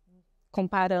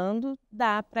 comparando,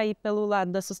 dá para ir pelo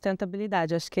lado da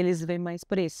sustentabilidade. Acho que eles veem mais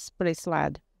por esse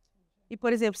lado. E,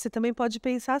 por exemplo, você também pode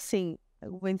pensar assim,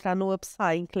 eu vou entrar no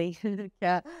upcycling, que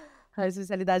é a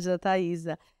especialidade da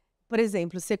Thaisa. Por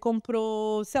exemplo, você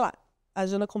comprou, sei lá, a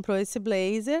Jana comprou esse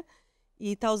blazer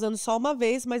e tá usando só uma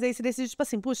vez, mas aí você decide, tipo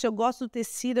assim, puxa, eu gosto do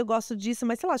tecido, eu gosto disso,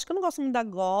 mas sei lá, acho que eu não gosto muito da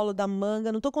gola, da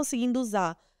manga, não tô conseguindo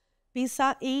usar.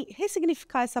 Pensar em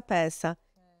ressignificar essa peça.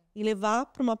 E levar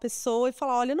para uma pessoa e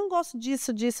falar, olha, eu não gosto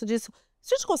disso, disso, disso. A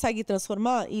gente consegue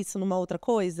transformar isso numa outra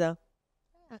coisa?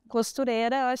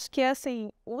 Costureira, eu acho que é, assim,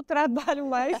 o trabalho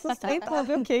mais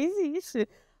sustentável que existe.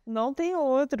 Não tem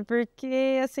outro,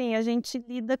 porque, assim, a gente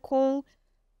lida com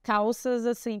calças,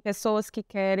 assim, pessoas que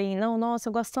querem, não, nossa,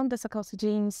 eu gosto tanto dessa calça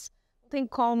jeans, não tem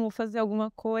como fazer alguma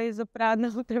coisa pra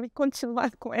mim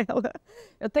continuar com ela.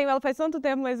 Eu tenho ela faz tanto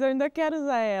tempo, mas eu ainda quero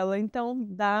usar ela, então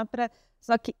dá pra...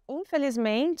 Só que,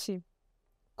 infelizmente,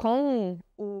 com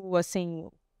o, assim,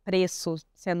 preço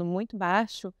sendo muito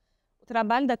baixo, o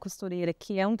trabalho da costureira,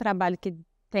 que é um trabalho que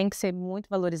tem que ser muito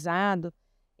valorizado,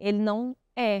 ele não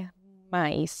é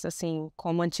mais, assim,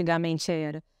 como antigamente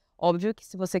era. Óbvio que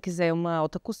se você quiser uma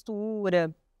alta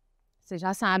costura, você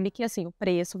já sabe que, assim, o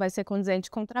preço vai ser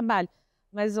condizente com o trabalho.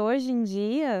 Mas hoje em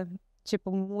dia, tipo,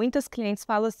 muitas clientes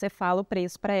falam, você fala o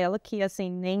preço para ela, que,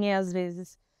 assim, nem é às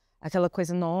vezes aquela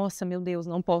coisa, nossa, meu Deus,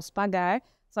 não posso pagar.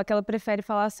 Só que ela prefere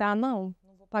falar assim, ah, não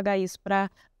vou pagar isso para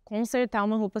consertar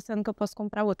uma roupa, sendo que eu posso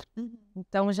comprar outra.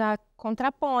 Então já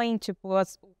contrapõe, tipo,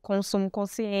 o consumo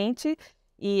consciente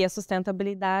e a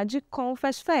sustentabilidade com o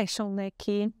fast fashion, né?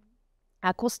 Que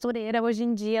a costureira, hoje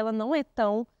em dia, ela não é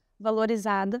tão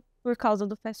valorizada por causa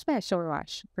do fast fashion, eu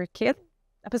acho. Porque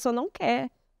a pessoa não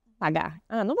quer pagar.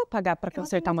 Ah, não vou pagar para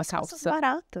consertar uma calça.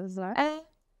 Baratas, né?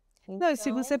 É. Não, e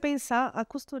se você pensar, a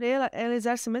costureira, ela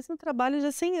exerce o mesmo trabalho de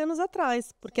 100 anos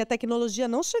atrás. Porque a tecnologia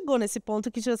não chegou nesse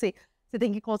ponto que, tipo assim, você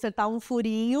tem que consertar um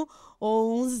furinho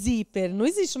ou um zíper. Não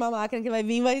existe uma máquina que vai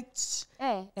vir e vai...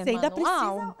 É Você ainda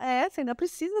manual. você ainda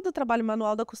precisa do trabalho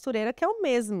manual da costureira, que é o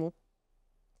mesmo.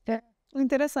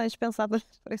 Interessante pensar por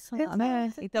esse lado,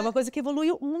 né? Então é uma coisa que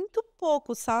evoluiu muito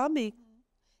pouco, sabe?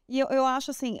 E eu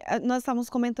acho assim, nós estávamos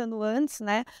comentando antes,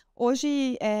 né?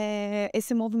 Hoje,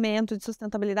 esse movimento de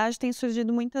sustentabilidade tem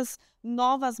surgido muitas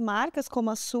novas marcas, como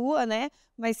a sua, né?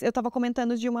 Mas eu estava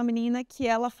comentando de uma menina que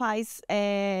ela faz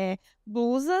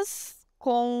blusas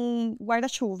com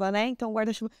guarda-chuva, né? Então,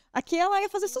 guarda-chuva... Aqui ela ia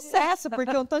fazer sucesso,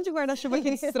 porque o tanto de guarda-chuva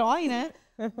que destrói, né?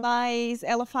 Mas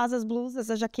ela faz as blusas,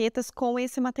 as jaquetas com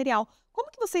esse material. Como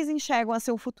que vocês enxergam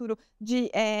assim, o futuro de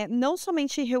não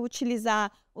somente reutilizar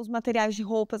os materiais de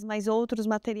roupas, mas outros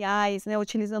materiais, né?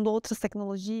 Utilizando outras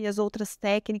tecnologias, outras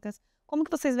técnicas. Como que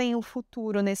vocês veem o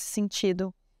futuro nesse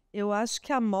sentido? Eu acho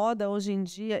que a moda hoje em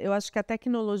dia, eu acho que a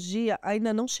tecnologia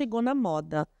ainda não chegou na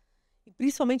moda. E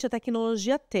principalmente a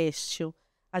tecnologia têxtil.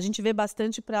 A gente vê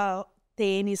bastante para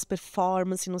tênis,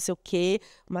 performance, não sei o quê.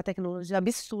 Uma tecnologia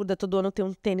absurda, todo ano tem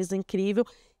um tênis incrível.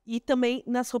 E também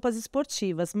nas roupas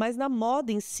esportivas. Mas na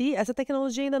moda em si, essa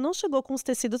tecnologia ainda não chegou com os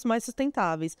tecidos mais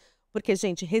sustentáveis. Porque,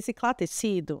 gente, reciclar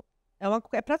tecido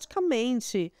é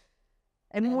praticamente...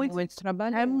 É muito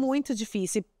trabalho. É muito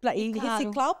difícil. E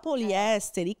reciclar o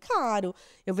poliéster, e caro.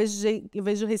 Eu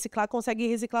vejo reciclar, consegue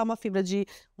reciclar uma fibra de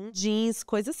um jeans,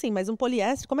 coisa assim. Mas um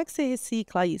poliéster, como é que você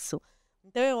recicla isso?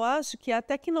 Então, eu acho que a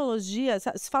tecnologia...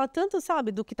 Se fala tanto,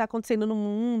 sabe, do que está acontecendo no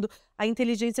mundo, a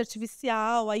inteligência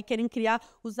artificial, aí querem criar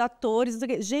os atores. Não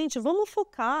sei o quê. Gente, vamos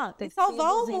focar em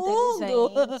salvar o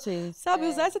mundo. Sabe,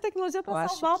 usar essa tecnologia para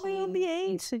salvar o meio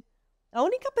ambiente. A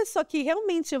única pessoa que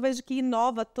realmente eu vejo que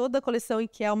inova toda a coleção e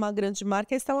que é uma grande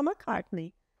marca é a Stella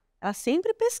McCartney. Ela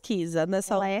sempre pesquisa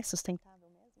nessa... Ela é sustentável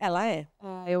mesmo? Ela é.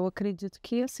 Eu acredito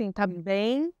que, assim, tá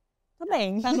bem...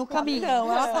 Tá no caminho.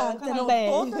 Não, ela tá.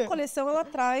 Toda a coleção ela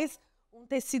traz um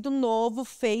tecido novo,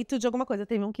 feito de alguma coisa.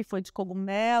 Teve um que foi de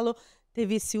cogumelo,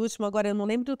 teve esse último, agora eu não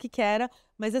lembro do que era,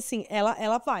 mas assim, ela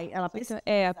pesquisa.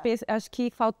 Acho que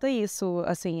falta isso,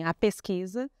 assim, a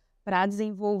pesquisa para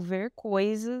desenvolver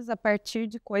coisas a partir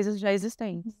de coisas já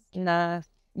existentes. E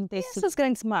essas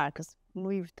grandes marcas?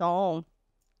 Louis Vuitton,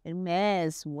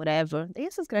 mesmo, whatever. E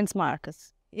essas grandes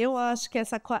marcas? Eu acho que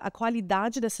a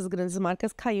qualidade dessas grandes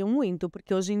marcas caiu muito,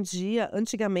 porque hoje em dia,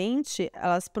 antigamente,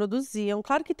 elas produziam...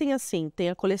 Claro que tem assim, tem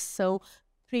a coleção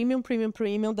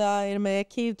premium da Hermès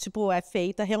que, tipo, é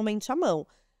feita realmente à mão.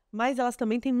 Mas elas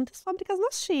também têm muitas fábricas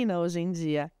na China hoje em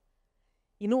dia.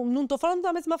 E não tô falando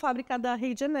da mesma fábrica da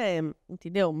H&M,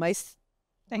 entendeu? Mas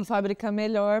tem fábrica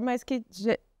melhor, mas que,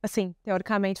 assim,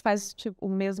 teoricamente faz tipo, o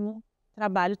mesmo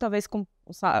trabalho, talvez com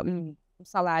um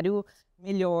salário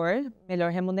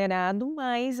melhor remunerado,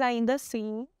 mas ainda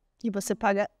assim... E você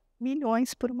paga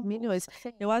milhões por uma milhões.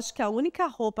 Roupa. Eu acho que a única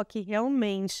roupa que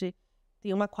realmente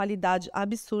tem uma qualidade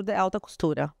absurda é a alta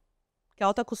costura. Porque a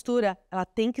alta costura, ela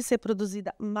tem que ser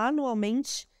produzida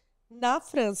manualmente na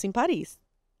França, em Paris.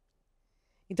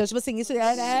 Então, tipo assim, isso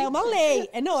é uma lei.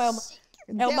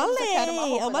 É uma Deus, eu quero uma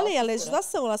lei, roupa é uma da lei. A alta costura.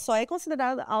 legislação, ela só é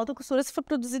considerada alta costura se for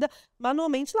produzida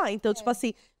manualmente lá. Então, tipo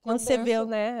assim, quando você vê...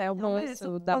 né? É o berço.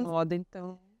 berço da moda,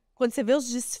 então. Quando você vê os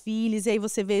desfiles, e aí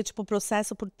você vê, tipo, o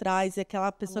processo por trás, e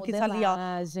aquela pessoa que tá ali, ó,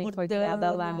 Modelagem foi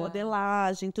criada lá.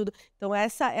 modelagem, tudo. Então,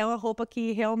 essa é uma roupa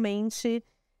que realmente,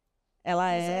 ela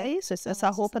Mas é é... isso,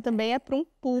 essa roupa também é para um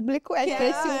público, é Que para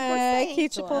esse 1%. que,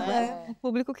 tipo, né? Um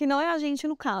público que não é a gente,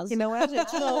 no caso. que não é a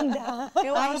gente, não.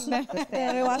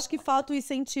 Eu acho que falta o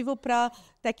incentivo pra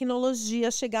tecnologia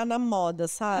chegar na moda,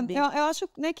 sabe? Eu acho,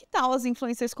 né, que tal as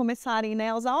influencers começarem, né,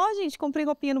 a usar, ó, gente, comprei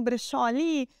roupinha no brechó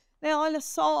ali, né, olha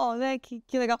só, né, que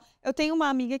legal. Eu tenho uma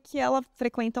amiga que ela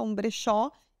frequenta um brechó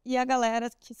e a galera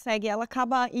que segue ela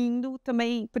acaba indo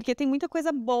também, porque tem muita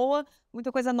coisa boa,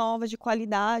 muita coisa nova, de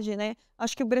qualidade, né.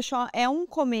 Acho que o brechó é um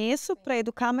começo para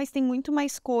educar, mas tem muito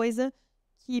mais coisa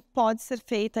que pode ser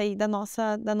feita aí da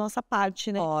nossa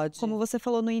parte, né. Pode. Como você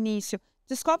falou no início.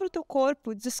 Descobre o teu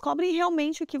corpo, descobre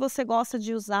realmente o que você gosta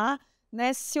de usar,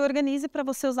 né? Se organize para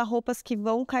você usar roupas que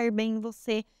vão cair bem em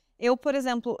você. Eu, por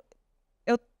exemplo,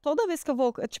 toda vez que eu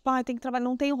vou, tipo, eu tenho que trabalhar,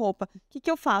 não tenho roupa. O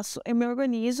que eu faço? Eu me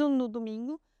organizo no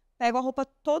domingo, pego a roupa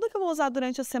toda que eu vou usar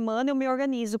durante a semana, eu me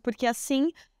organizo, porque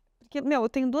assim, meu, eu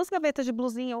tenho 2 gavetas de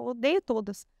blusinha, eu odeio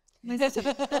todas. Mas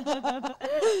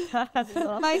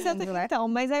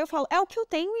mas aí eu falo, é o que eu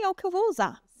tenho e é o que eu vou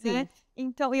usar, né?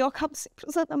 Então, e eu acabo sempre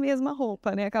usando a mesma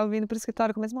roupa, né? Acabo vindo pro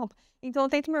escritório com a mesma roupa. Então, eu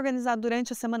tento me organizar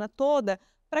durante a semana toda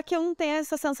para que eu não tenha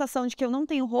essa sensação de que eu não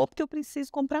tenho roupa, que eu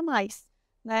preciso comprar mais,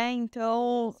 né?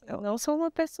 Então, Eu não sou uma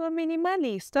pessoa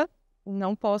minimalista,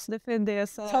 não posso defender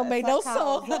essa Também essa não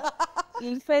causa. sou.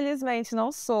 Infelizmente,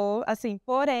 não sou. Assim,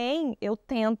 porém, eu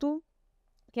tento,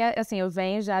 porque assim, eu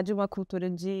venho já de uma cultura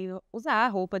de usar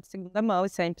roupa de segunda mão e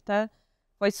sempre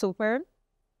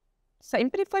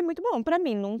foi muito bom pra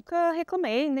mim, nunca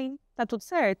reclamei, nem tá tudo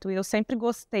certo. E eu sempre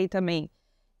gostei também.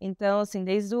 Então, assim,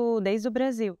 desde o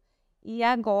Brasil. E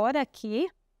agora aqui,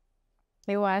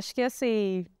 eu acho que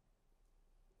assim,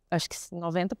 acho que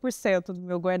 90% do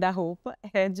meu guarda-roupa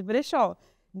é de brechó.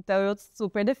 Então, eu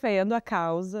super defendo a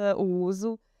causa, o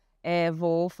uso,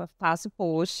 faço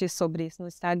post sobre isso no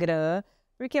Instagram,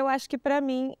 porque eu acho que pra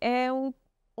mim é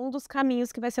um dos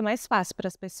caminhos que vai ser mais fácil para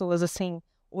as pessoas, assim,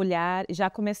 olhar e já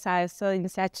começar essa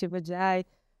iniciativa de,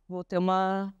 vou ter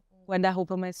uma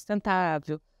guarda-roupa mais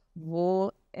sustentável,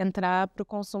 vou entrar para o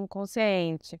consumo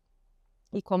consciente.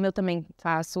 E como eu também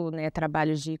faço, né,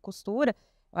 trabalhos de costura,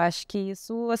 eu acho que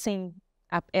isso, assim,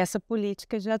 essa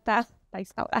política já está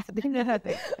instaurada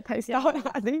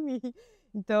em mim.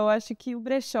 Então, eu acho que o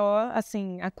brechó,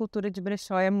 assim, a cultura de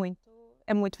brechó é muito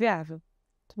viável.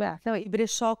 Muito viável. Não, e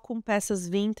brechó com peças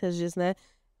vintages, né?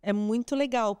 É muito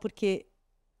legal, porque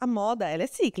a moda, ela é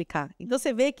cíclica. Então,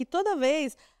 você vê que toda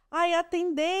vez, a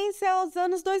tendência é aos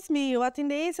anos 2000, a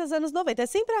tendência é aos anos 90. É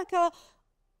sempre aquela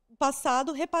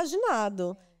passado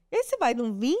repaginado. E aí você vai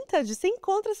num vintage, você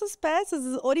encontra essas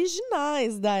peças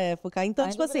originais da época. Então,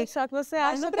 tipo assim, que você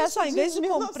vai acha no brechó, em vez de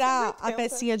comprar a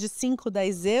pecinha de 5,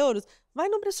 10 euros, vai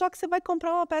no brechó que você vai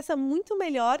comprar uma peça muito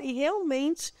melhor e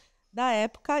realmente da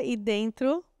época e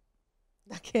dentro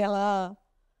daquela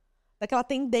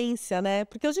tendência, né?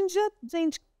 Porque hoje em dia,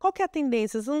 gente, qual que é a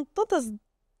tendência? São todas...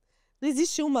 Não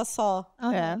existe uma só.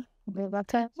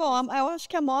 Bom, eu acho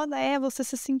que a moda é você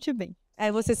se sentir bem.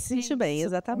 É, você se sente bem,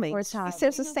 exatamente. E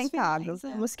ser sustentável.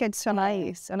 Temos que adicionar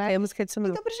isso, né? Temos que adicionar.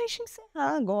 Então, pra gente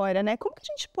encerrar agora, né? Como que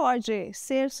a gente pode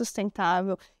ser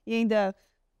sustentável e ainda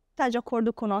estar de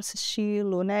acordo com o nosso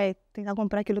estilo, né? Tentar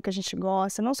comprar aquilo que a gente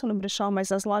gosta, não só no brechó, mas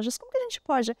nas lojas. Como que a gente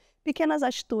pode... Pequenas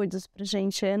atitudes pra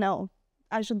gente,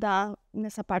 ajudar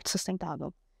nessa parte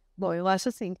sustentável. Bom, eu acho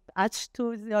assim,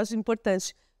 atitudes, eu acho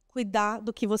importante cuidar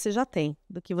do que você já tem,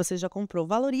 do que você já comprou.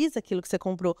 Valoriza aquilo que você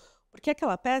comprou. Porque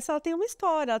aquela peça, ela tem uma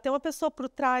história, ela tem uma pessoa por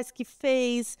trás que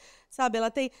fez, sabe?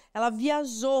 Ela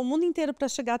viajou o mundo inteiro para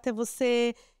chegar até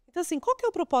você. Então, assim, qual que é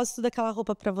o propósito daquela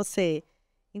roupa para você?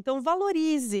 Então,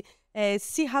 valorize.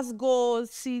 Se rasgou,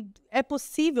 se é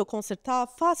possível consertar,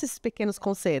 faça esses pequenos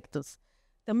consertos.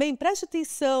 Também preste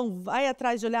atenção, vai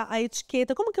atrás de olhar a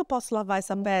etiqueta. Como que eu posso lavar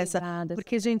essa peça?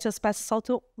 Porque, gente, as peças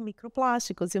soltam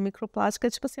microplásticos. E o microplástico é,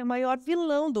 tipo assim, o maior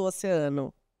vilão do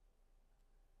oceano.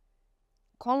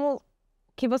 O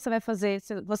que você vai fazer?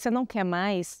 Se você não quer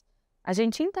mais, a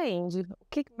gente entende.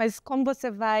 Mas como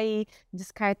você vai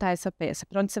descartar essa peça?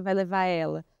 Para onde você vai levar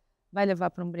ela? Vai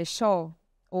levar para um brechó?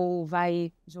 Ou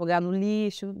vai jogar no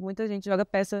lixo? Muita gente joga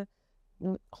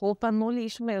roupa no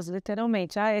lixo mesmo,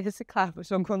 literalmente. É reciclável,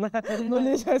 jogou no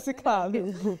lixo reciclável.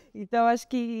 Então, acho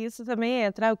que isso também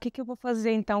entra. O que eu vou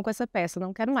fazer, então, com essa peça?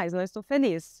 Não quero mais, não estou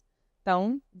feliz.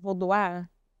 Então, vou doar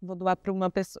para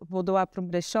uma pessoa, vou doar para um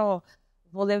brechó,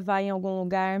 vou levar em algum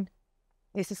lugar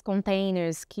esses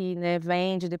containers que, né,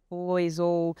 vende depois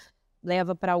ou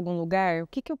leva para algum lugar, o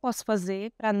que que eu posso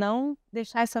fazer para não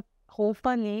deixar essa roupa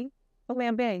ali no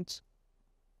meio ambiente?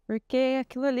 Porque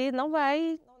aquilo ali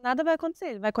nada vai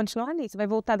acontecer, ele vai continuar ali. Você vai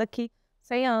voltar daqui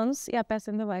 100 anos e a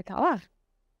peça ainda vai estar lá.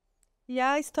 E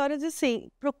a história de assim,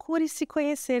 procure se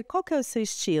conhecer. Qual que é o seu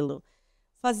estilo?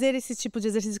 Fazer esse tipo de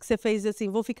exercício que você fez, assim,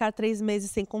 vou ficar 3 meses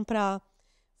sem comprar.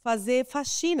 Fazer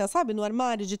faxina, sabe? No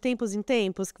armário, de tempos em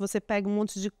tempos, que você pega um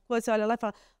monte de coisa, você olha lá e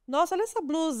fala, nossa, olha essa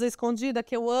blusa escondida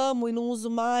que eu amo e não uso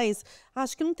mais.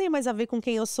 Acho que não tem mais a ver com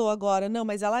quem eu sou agora. Não,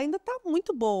 mas ela ainda tá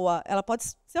muito boa. Ela pode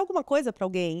ser alguma coisa para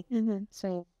alguém.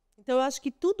 Sim. Então, eu acho que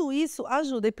tudo isso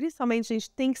ajuda. E, principalmente, a gente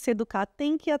tem que se educar,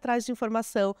 tem que ir atrás de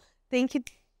informação, tem que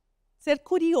ser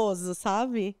curioso,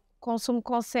 sabe? Consumo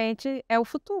consciente é o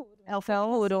futuro. É o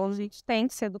Então, futuro. a gente tem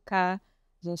que se educar,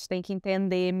 a gente tem que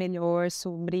entender melhor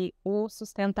sobre o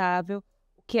sustentável,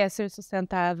 o que é ser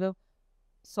sustentável,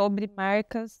 sobre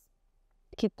marcas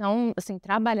que estão, assim,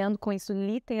 trabalhando com isso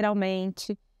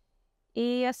literalmente.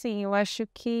 E, assim, eu acho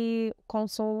que o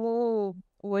consumo,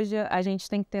 hoje, a gente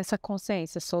tem que ter essa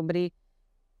consciência sobre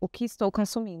o que estou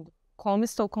consumindo, como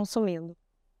estou consumindo.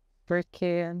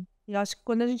 Porque E eu acho que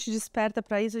quando a gente desperta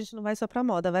para isso, a gente não vai só para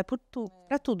moda, vai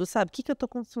para tudo, sabe? O que que eu tô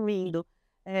consumindo?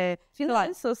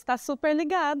 finanças está super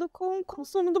ligado com o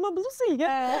consumo de uma blusinha.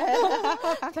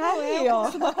 Tá aí, ó. O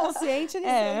consumo consciente, ele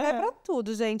vai para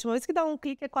tudo, gente. Uma vez que dá um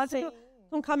clique, é quase que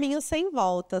um caminho sem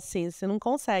volta, assim. Você não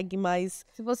consegue mais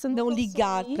Se você não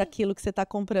ligar para aquilo que você tá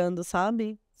comprando,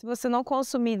 sabe? Se você não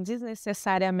consumir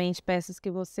desnecessariamente peças que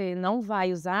você não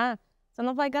vai usar, você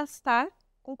não vai gastar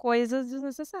com coisas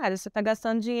desnecessárias. Você está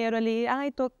gastando dinheiro ali,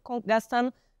 estou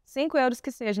gastando 5 euros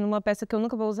que seja numa peça que eu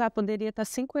nunca vou usar, poderia estar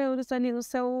 5 euros ali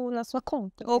na sua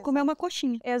conta. Ou comer uma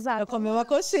coxinha. Exato. Eu comi uma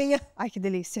coxinha. Ai, que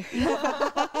delícia.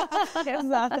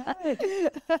 Exato.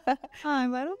 Ai,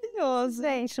 maravilhoso.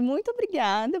 Gente, muito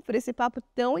obrigada por esse papo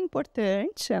tão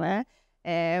importante, né?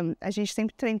 A gente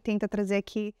sempre tenta trazer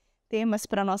aqui temas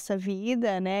para a nossa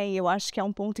vida, né? E eu acho que é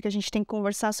um ponto que a gente tem que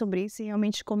conversar sobre isso e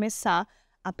realmente começar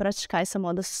a praticar essa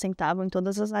moda sustentável em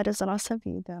todas as áreas da nossa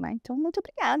vida, né? Então, muito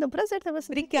obrigada. É um prazer ter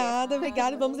você aqui.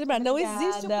 Obrigada. Vamos lembrar, não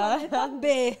existe o planeta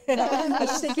B. A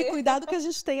gente tem que cuidar do que a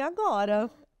gente tem agora.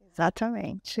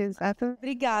 Exatamente.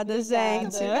 Obrigada,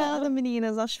 gente. Obrigada,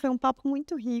 meninas. Acho que foi um papo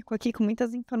muito rico aqui, com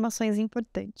muitas informações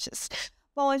importantes.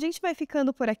 Bom, a gente vai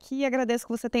ficando por aqui. Agradeço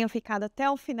que você tenha ficado até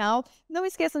o final. Não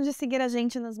esqueçam de seguir a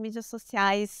gente nas mídias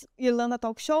sociais, Irlanda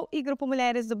Talk Show e Grupo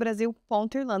Mulheres do Brasil,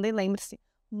 Irlanda. E lembre-se,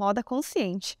 moda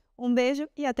consciente. Um beijo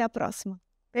e até a próxima.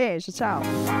 Beijo, tchau.